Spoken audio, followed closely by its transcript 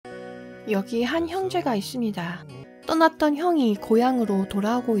여기 한 형제가 있습니다. 떠났던 형이 고향으로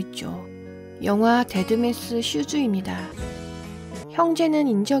돌아오고 있죠. 영화 데드맨스 슈즈입니다. 형제는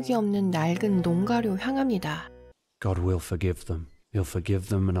인적이 없는 낡은 농가로 향합니다. God will forgive them. He'll forgive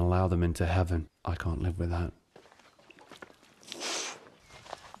them and allow them into heaven. I can't live with that.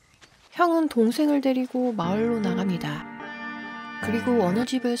 형은 동생을 데리고 마을로 나갑니다. 그리고 어느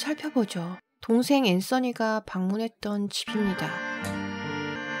집을 살펴보죠. 동생 앤서니가 방문했던 집입니다.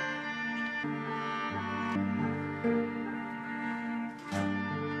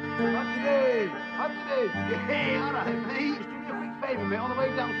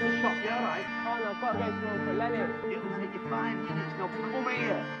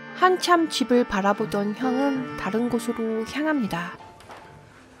 한참 집을 바라보던 형은 다른 곳으로 향합니다.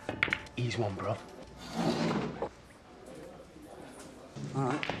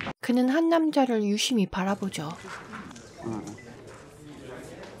 그는 한 남자를 유심히 바라보죠.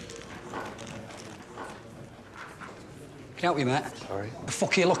 Can I help you, mate? Sorry. The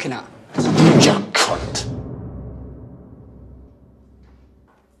fuck are you looking at? You cunt!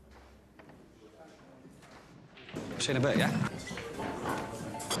 See you in a bit, yeah?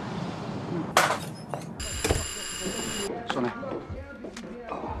 Sonny.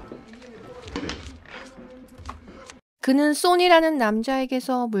 그는 소니라는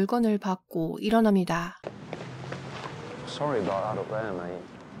남자에게서 물건을 받고 일어납니다. Sorry about that up there, mate.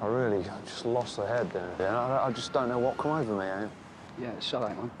 I really just lost the head there. I just don't know what come over me, eh? Yeah, it's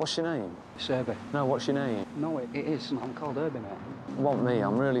alright, man. What's your name? It's Herbie. No, what's your name? No, it is. I'm called Herbie, mate. Want me?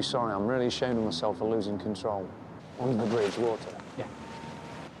 I'm really sorry. I'm really ashamed of myself for losing control. Under the bridge, water. Yeah.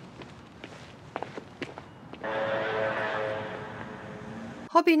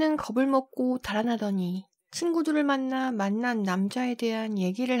 허비는 겁을 먹고 달아나더니 친구들을 만난 남자에 대한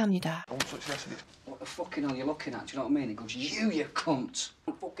얘기를 합니다. What the fucking hell are you looking at? Do you know what I mean? He goes, you cunt.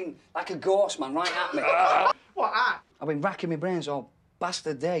 I'm fucking like a ghost, man, right at me. What at? I've been racking my brains all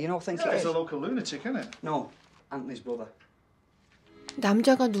bastard day. You know what I think it It's is? a local lunatic, isn't it? No, Anthony's brother.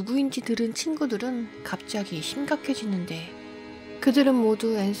 남자가 누구인지 들은 친구들은 갑자기 심각해지는데 그들은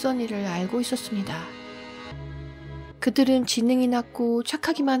모두 앤서니를 알고 있었습니다. 그들은 지능이 낮고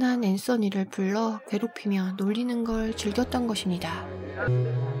착하기만 한 앤서니를 불러 괴롭히며 놀리는 걸 즐겼던 것입니다.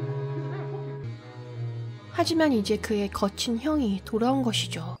 하지만 이제 그의 거친 형이 돌아온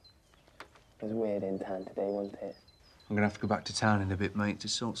것이죠. It was weird in town today, wasn't it? I'm gonna have to go back to town in a bit, mate, to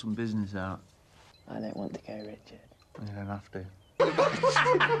sort some business out. I don't want to go, Richard. You don't have to. See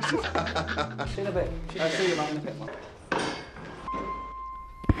you in a bit. I'll see you, man, in a bit, man.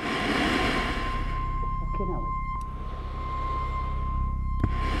 Fucking hell.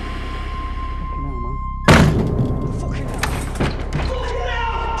 Fucking hell, man. Fucking hell.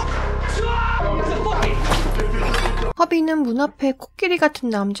 허비는 문 앞에 코끼리 같은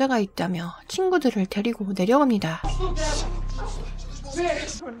남자가 있다며 친구들을 데리고 내려갑니다.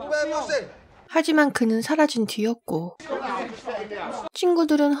 하지만 그는 사라진 뒤였고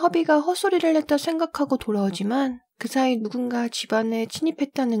친구들은 허비가 헛소리를 했다 생각하고 돌아오지만 그 사이 누군가 집안에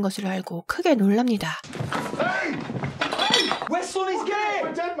침입했다는 것을 알고 크게 놀랍니다. Where's Sonny's game?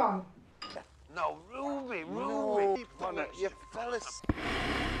 We're dead, man. No, Ruby. You fellas.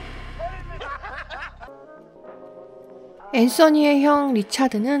 앤서니의 형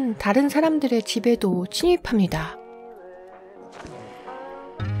리차드는 다른 사람들의 집에도 침입합니다.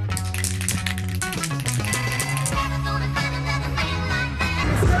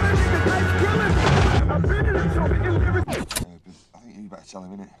 Tell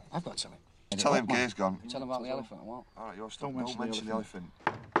him, innit? I've got to tell him. Tell him Gay's gone. Tell him about the elephant, what? Alright, you're still don't mention the elephant.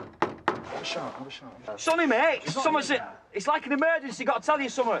 Have a shout. Sonny, mate, it's like an emergency, got to tell you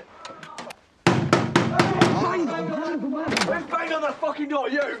something. Who's banged on that fucking door,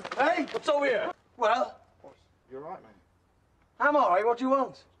 you? Hey? What's over here? Well? You're right, mate. I'm alright, what do you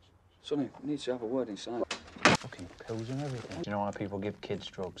want? Sonny, we need to have a word inside. Fucking pills and everything. Do you know why people give kids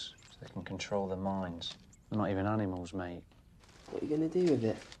drugs? So they can control their minds. They're not even animals, mate. What are you going to do with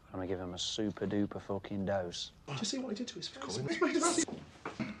it? I'm gonna give them a super duper fucking dose. Did you see what he did to his face?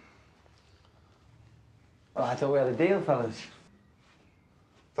 Well, I thought we had a deal, fellas.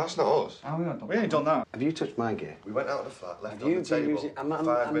 That's not us. Oh, we haven't We ain't done that. Have you touched my gear? We went out of the flat, left Have it you on the table. been using... I'm not...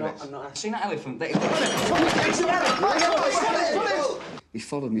 5 minutes. I'm not... Seen that elephant? He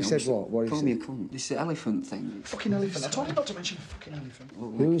followed me. You said what? What Called me a cunt. This elephant thing. Fucking elephant. I told you not to mention the fucking elephant.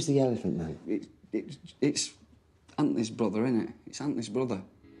 Who's the elephant, mate? It's Anthony's brother, isn't it? It's Anthony's brother.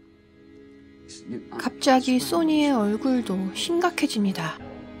 갑자기 소니의 얼굴도 심각해집니다.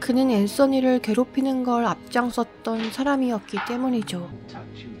 그는 앤서니를 괴롭히는 걸 앞장섰던 사람이었기 때문이죠.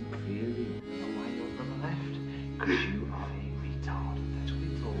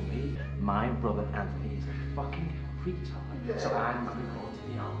 My brother Anthony is a fucking retard. So I'm gonna go to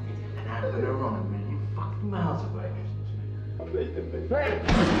the army and I'm gonna run a million fucking miles away.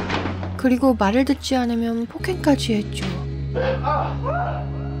 그리고 말을 듣지 않으면 폭행까지 했죠. Look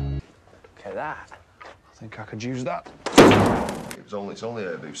at that. I think I could use that. It's only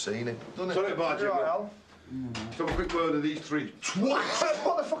who's seen it, doesn't it? Sorry about you, Al. Let's have a quick word of these three. What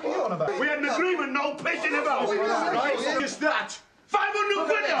the fuck are you on about? We had an agreement, no pissing about. Right? Just that. 500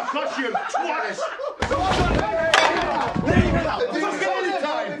 quid it'll cost you, twice. Leave it up. Fucking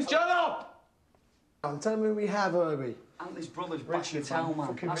time. Shut up. Tell me we have, Herbie. Anthony's brother's back in town, man.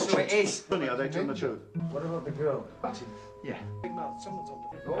 Fucking That's who it is. Funny, are they telling the truth? What about the girl? Yeah. Big mouth, someone's on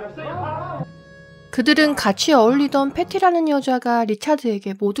the... 그들은 같이 어울리던 패티라는 여자가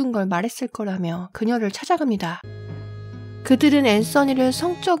리차드에게 모든 걸 말했을 거라며 그녀를 찾아갑니다. 그들은 앤서니를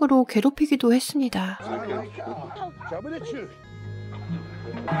성적으로 괴롭히기도 했습니다. Tell me the truth.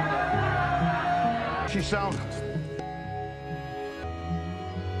 She's sound.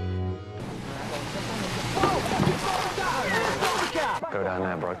 Go down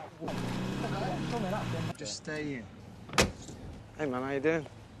there, bro. Just stay here. Hey man, how you doing?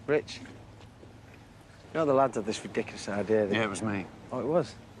 Rich. You know the lads had this ridiculous idea that... Yeah, it was me. Oh, it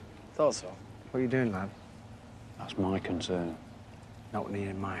was? Thought so. What are you doing, lad? That's my concern. Not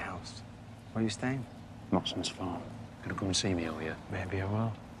near my house. Where are you staying? Moxon's farm. Gonna come and see me over here? Maybe I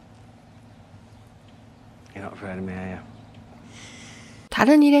will. You're not afraid of me, are you?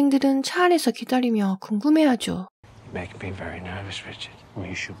 다른 일행들은 차 안에서 기다리며 궁금해하죠. You're making me very nervous, Richard. Well,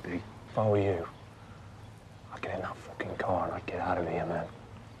 you should be. If I were you, I'd get in that fucking car and I'd get out of here, man.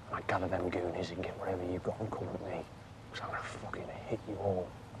 And I'd gather them goonies and get whatever you've got and come at me. Because I'm gonna fucking hit you all.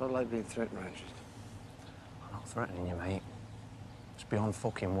 I don't like being threatened, Richard. I'm not threatening you, mate. It's beyond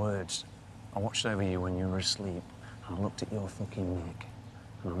fucking words. I watched over you when you were asleep, and I looked at your fucking neck,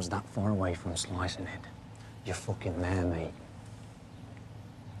 and I was that far away from slicing it. You're fucking there, mate.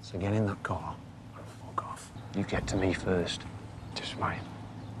 So get in that car and fuck off. You get to me first. Just mine.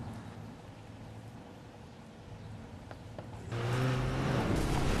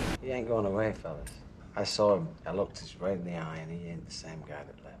 He ain't going away, fellas. I saw him. I looked us right in the eye, and he ain't the same guy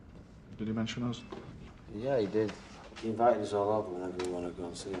that left. Did he mention us? Yeah, he did. He invited us all over whenever we want to go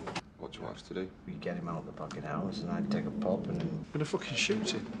and see him. What do you want us to do? We'd get him out of the fucking house, and I'd take a pop and... Gonna fucking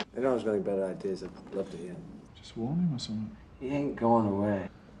shoot him. If anyone's got any better ideas, I'd love to hear them. Just warn him or something. He ain't going away.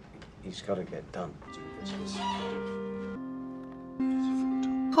 He's got to get done.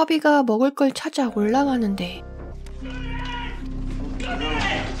 허비가 먹을 걸 찾아 올라가는데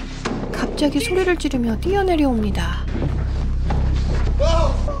갑자기 소리를 지르며 뛰어내려옵니다.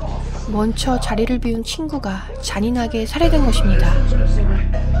 먼저 자리를 비운 친구가 잔인하게 살해된 것입니다.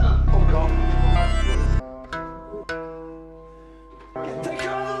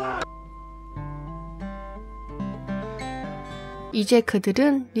 이제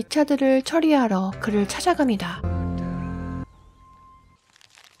그들은 리차드를 처리하러 그를 찾아갑니다.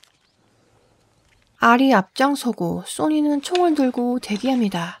 알이 앞장서고 소니는 총을 들고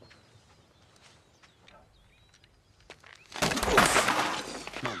대기합니다.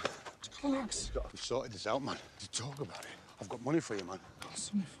 Relax. We've sorted this out, man. To talk about it. I've got money for you, man.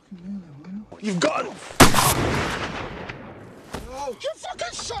 You've got... Oh, you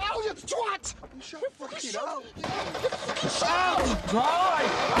fucking shut out, you twat! You shut fucking out! Shut out!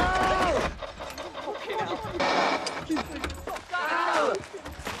 Drive!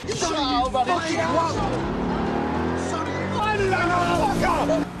 Shut out, man! Fucking out! Fuck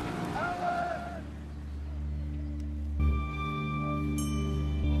off!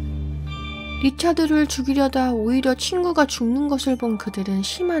 리차드를 죽이려다 오히려 친구가 죽는 것을 본 그들은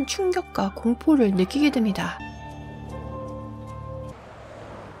심한 충격과 공포를 느끼게 됩니다.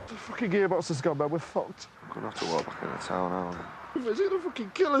 The fucking gearbox has gone, man. We're fucked. We're gonna have to walk back into town, aren't we? Is he gonna fucking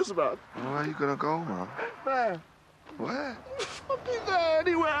kill us, man? Where are you gonna go, man? There. Where? Fucking there,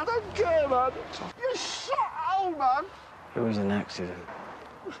 anywhere. I don't care, man. You shut out, man. It was an accident.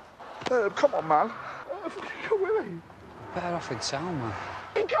 Come on, man. Fucking come with me. Better off in town, man.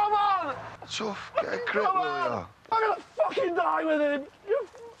 Come on! Tough, get a grip, Come will on! ya? I'm gonna fucking die with him! You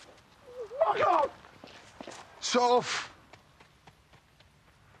fuck off! Tough!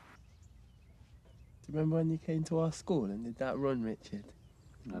 Do you remember when you came to our school and did that run, Richard?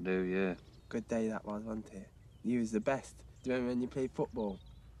 I do, yeah. Good day that was, wasn't it? You was the best. Do you remember when you played football?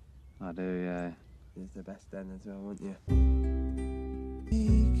 I do, yeah. You was the best then as well, weren't you?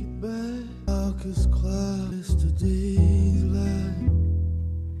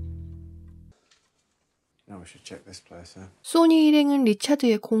 Now we should check this place, huh? 소니 일행은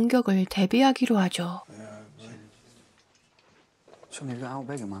리차드의 공격을 대비하기로 하죠. Something's got out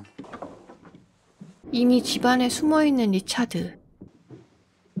bigger, man. 이미 집안에 숨어있는 리차드.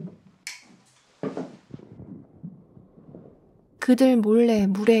 그들 몰래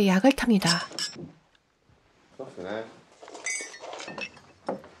물에 약을 탑니다.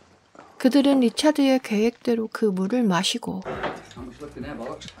 그들은 리차드의 계획대로 그 물을 마시고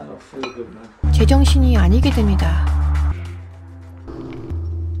제정신이 아니게 됩니다.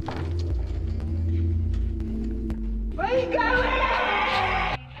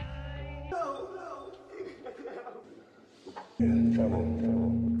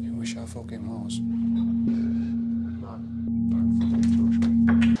 You wish I fucking was.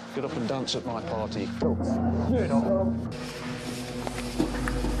 Get up and dance at my party.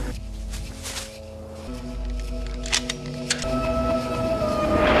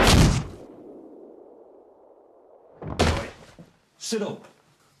 Sit up.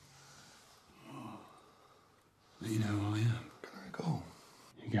 You know who I am. Can I go?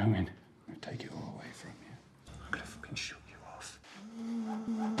 You're going. I'll take it all away from you. I'm gonna fucking shoot you off.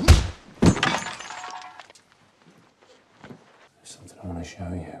 There's something I want to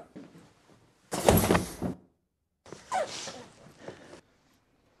show you.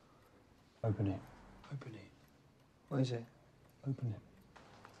 Open it. Open it. What is it? Open it.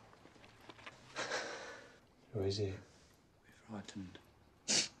 Who is it? Be frightened.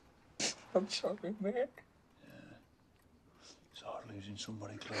 I'm sorry, mate. Yeah. It's hard losing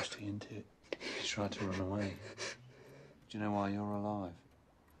somebody close to you, isn't it? You tried to run away. Do you know why you're alive?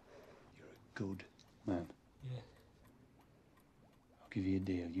 You're a good man. Yeah. I'll give you a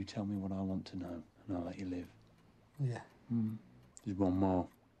deal. You tell me what I want to know, and I'll let you live. Yeah. There's one more.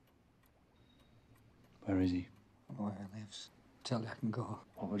 Where is he? I know where he lives. Tell you I can go.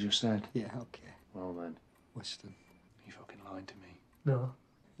 What was you said? Yeah, okay. Well then, Weston. you fucking lied to me. No.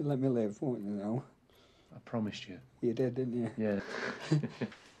 You let me live, won't you know? I promised you. You did, didn't you? Yeah.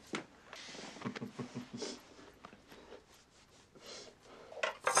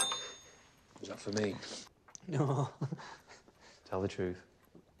 Was that for me? No. Tell the truth.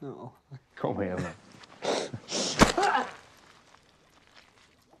 No. Come here, man.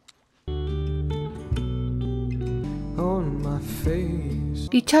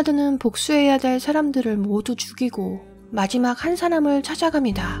 리차드는 복수해야 될 사람들을 모두 죽이고 마지막 한 사람을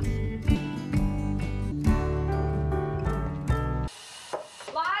찾아갑니다.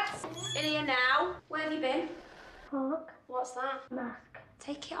 Lads, in here now. Where have you been? Park. What's that? Mask.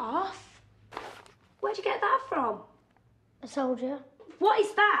 Take it off. Where'd you get that from? A soldier. What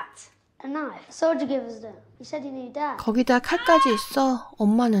is that? A knife. A soldier gave us them. He said he knew Dad. 거기다 칼까지 있어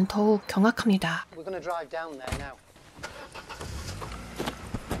엄마는 더욱 경악합니다. We're going to drive down there now.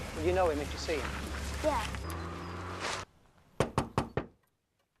 Will you know him if you see him? Yeah.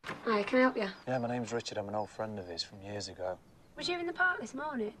 Hi, can I help you? Yeah, my name's Richard. I'm an old friend of his from years ago. Was you in the park this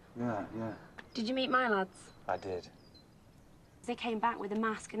morning? Yeah. Did you meet my lads? I did. They came back with a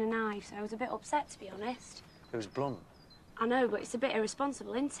mask and a knife, so I was a bit upset, to be honest. It was blunt. I know, but it's a bit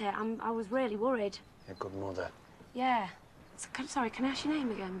irresponsible, isn't it? I was really worried. You're a good mother. Yeah. Sorry, can I ask your name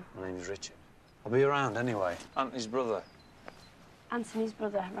again? My name's Richard. I'll be around anyway. Anthony's brother. Anthony's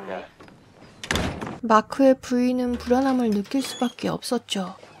brother, right. Yeah. 마크의 부인은 불안함을 느낄 수밖에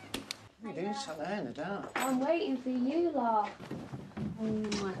없었죠. What are you doing sat there in the dark? I'm waiting for you lot.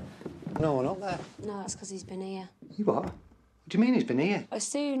 No one up there. No, that's because he's been here. You what? What do you mean he's been here? As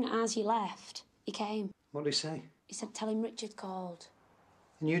soon as you left, he came. What did he say? He said, tell him Richard called.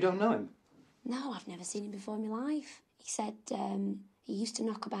 And you don't know him? No, I've never seen him before in my life. He said he used to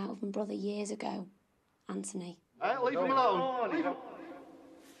knock about with my brother years ago, Anthony. Leave him alone.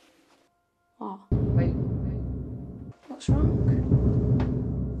 What? Wait. What's wrong?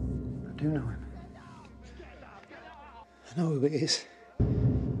 I do know him. I know who it is.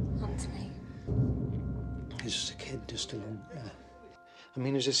 Anthony. He's just a kid, just a little... I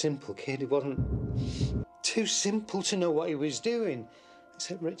mean, he was a simple kid. He wasn't too simple to know what he was doing.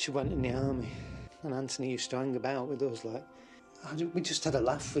 Except Richard went in the army. And Anthony used to hang about with us, like... We just had a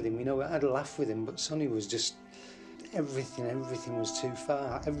laugh with him, you know, I had a laugh with him, but Sonny was just... Everything was too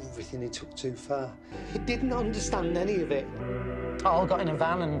far. Everything he took too far. He didn't understand any of it. All got in a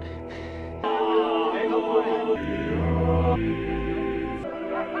van and...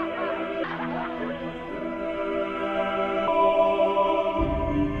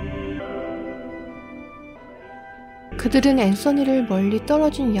 그들은 앤서니를 멀리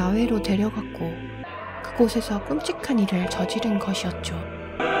떨어진 야외로 데려갔고 그곳에서 끔찍한 일을 저지른 것이었죠.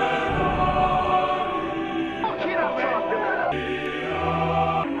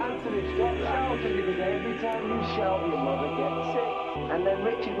 And then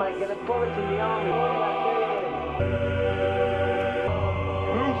Richard might get a bullet in the army.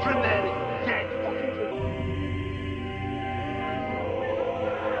 Move from there, it's dead.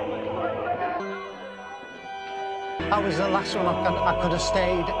 I was the last one. I could have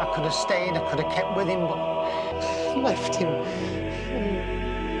stayed. I could have stayed. I could have kept with him, but I left him.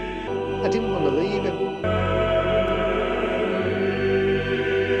 I didn't want to leave him.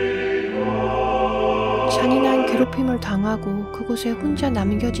 잔인한 괴롭힘을 당하고 그곳에 혼자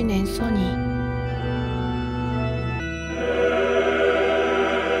남겨진 앤서니.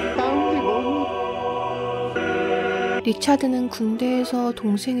 리차드는 군대에서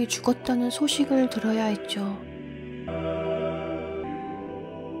동생이 죽었다는 소식을 들어야 했죠.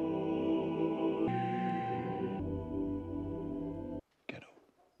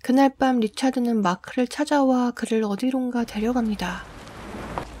 그날 밤 리차드는 마크를 찾아와 그를 어디론가 데려갑니다.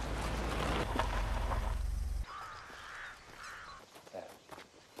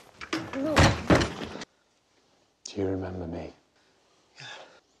 Do you remember me? Yeah.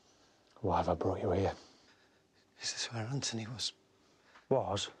 Why have I brought you here? Is this where Anthony was?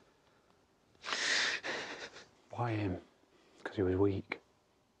 Was? Why him? Because he was weak.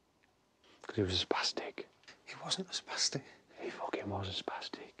 Because he was a spastic. He wasn't a spastic. He fucking was a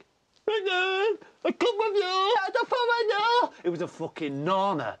spastic. I come with you! I don't follow you! It was a fucking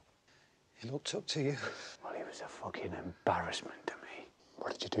nana. He looked up to you. Well, he was a fucking embarrassment to me.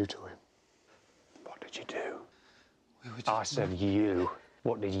 What did you do to him? What did you do? I said you.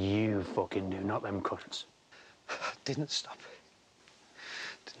 What did you fucking do? Not them cunts. I didn't stop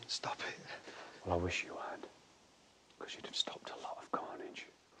it. Didn't stop it. Well, I wish you had. Because you'd have stopped a lot of carnage.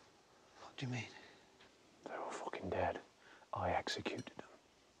 What do you mean? They're all fucking dead. I executed them.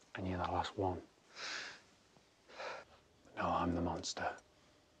 And you're the last one. No, I'm the monster.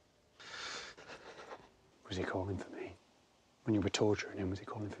 Was he calling for me? When you were torturing him, was he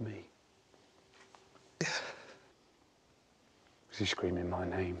calling for me? Yeah. Was he screaming my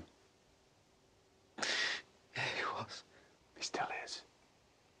name? Yeah, he was. He still is.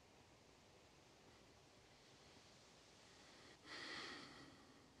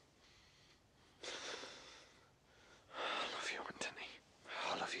 I love you, Anthony.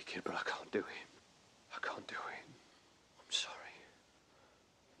 I love you, kid, but I can't do it. I can't do it. I'm sorry.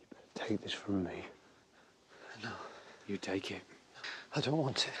 You better take this from me. No. You take it. I don't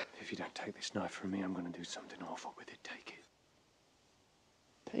want it. If you don't take this knife from me, I'm going to do something awful with it. Take it.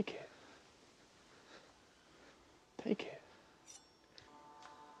 Take it. Take it.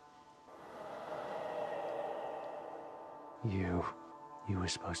 You were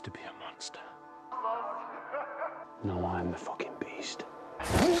supposed to be a monster. No, I'm the fucking beast.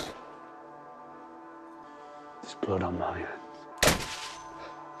 There's blood on my hands.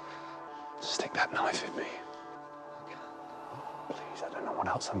 Stick that knife in me. Please, I don't know what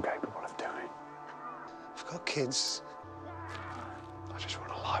else I'm capable of doing. I've got kids. I just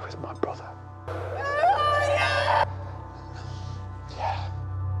want to lie with my brother. Yeah.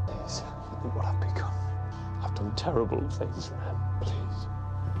 Please, look at what I've become. I've done terrible things, man. Please.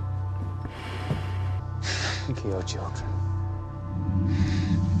 Think of your children.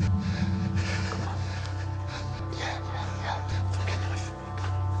 Come on. Yeah. Fucking knife me.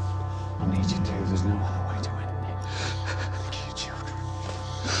 I need you to. There's no other way to end it. Think of your children.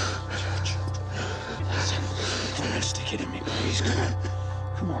 Your children. Listen, come on, stick it in me, please. Come on.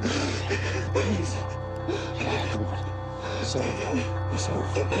 Come on, please. Yeah, come on. It's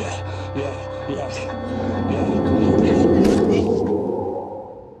over. Yeah.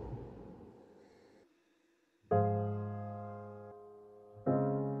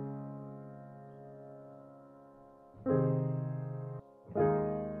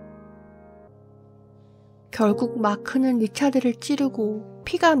 결국 마크는 리차드를 찌르고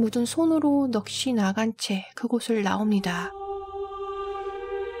피가 묻은 손으로 넋이 나간 채 그곳을 나옵니다.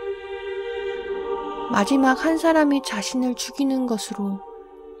 마지막 한 사람이 자신을 죽이는 것으로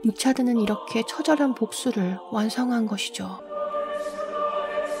리차드는 이렇게 처절한 복수를 완성한 것이죠.